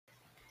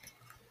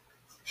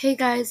Hey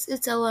guys,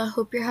 it's Ella.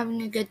 Hope you're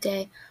having a good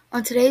day.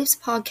 On today's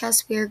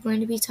podcast, we are going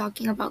to be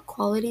talking about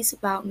qualities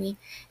about me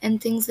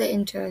and things that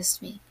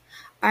interest me.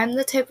 I'm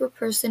the type of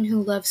person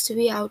who loves to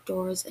be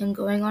outdoors and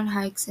going on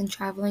hikes and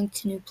traveling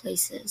to new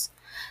places.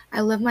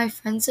 I love my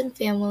friends and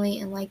family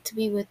and like to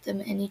be with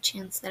them any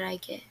chance that I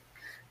get.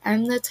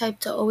 I'm the type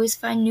to always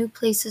find new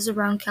places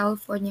around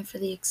California for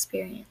the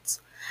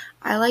experience.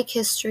 I like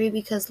history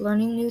because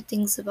learning new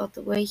things about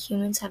the way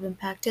humans have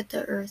impacted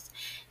the earth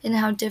and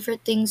how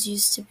different things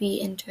used to be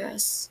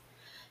interests.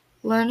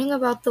 Learning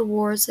about the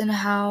wars and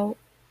how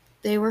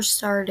they were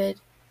started.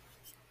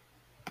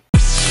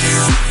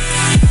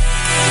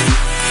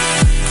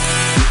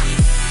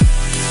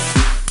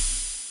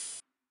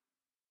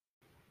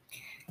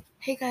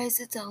 Hey guys,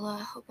 it's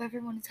Ella. Hope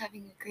everyone is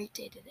having a great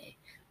day today.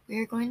 We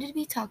are going to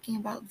be talking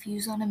about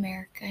views on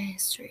America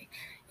history,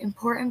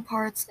 important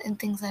parts, and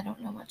things I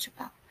don't know much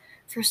about.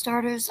 For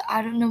starters,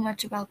 I don't know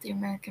much about the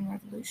American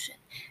Revolution,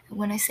 and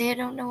when I say I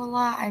don't know a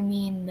lot, I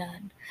mean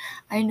none.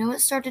 I know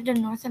it started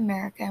in North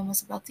America and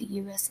was about the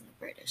US and the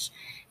British.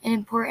 An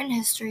important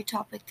history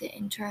topic that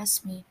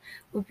interests me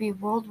would be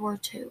World War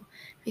II,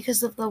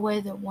 because of the way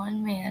that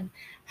one man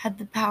had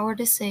the power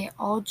to say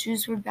all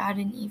Jews were bad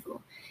and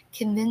evil,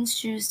 convince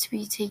Jews to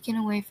be taken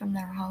away from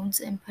their homes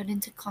and put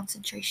into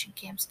concentration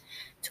camps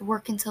to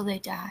work until they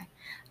die.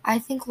 I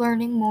think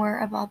learning more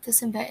about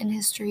this event in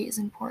history is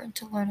important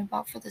to learn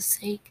about for the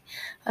sake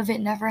of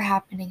it never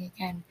happening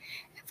again.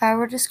 If I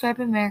were to describe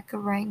America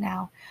right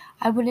now,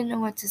 I wouldn't know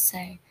what to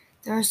say.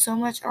 There is so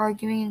much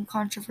arguing and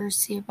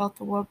controversy about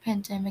the world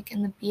pandemic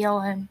and the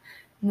BLM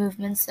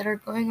movements that are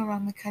going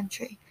around the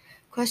country.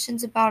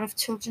 Questions about if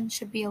children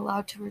should be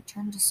allowed to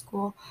return to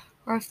school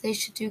or if they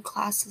should do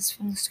classes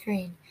from the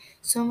screen.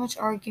 So much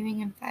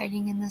arguing and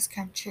fighting in this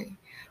country,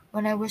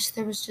 when I wish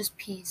there was just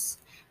peace.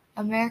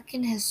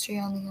 American history,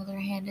 on the other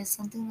hand, is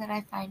something that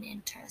I find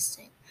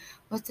interesting.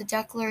 With the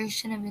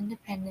Declaration of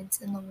Independence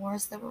and the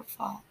wars that were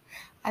fought,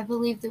 I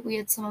believe that we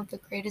had some of the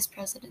greatest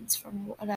presidents from what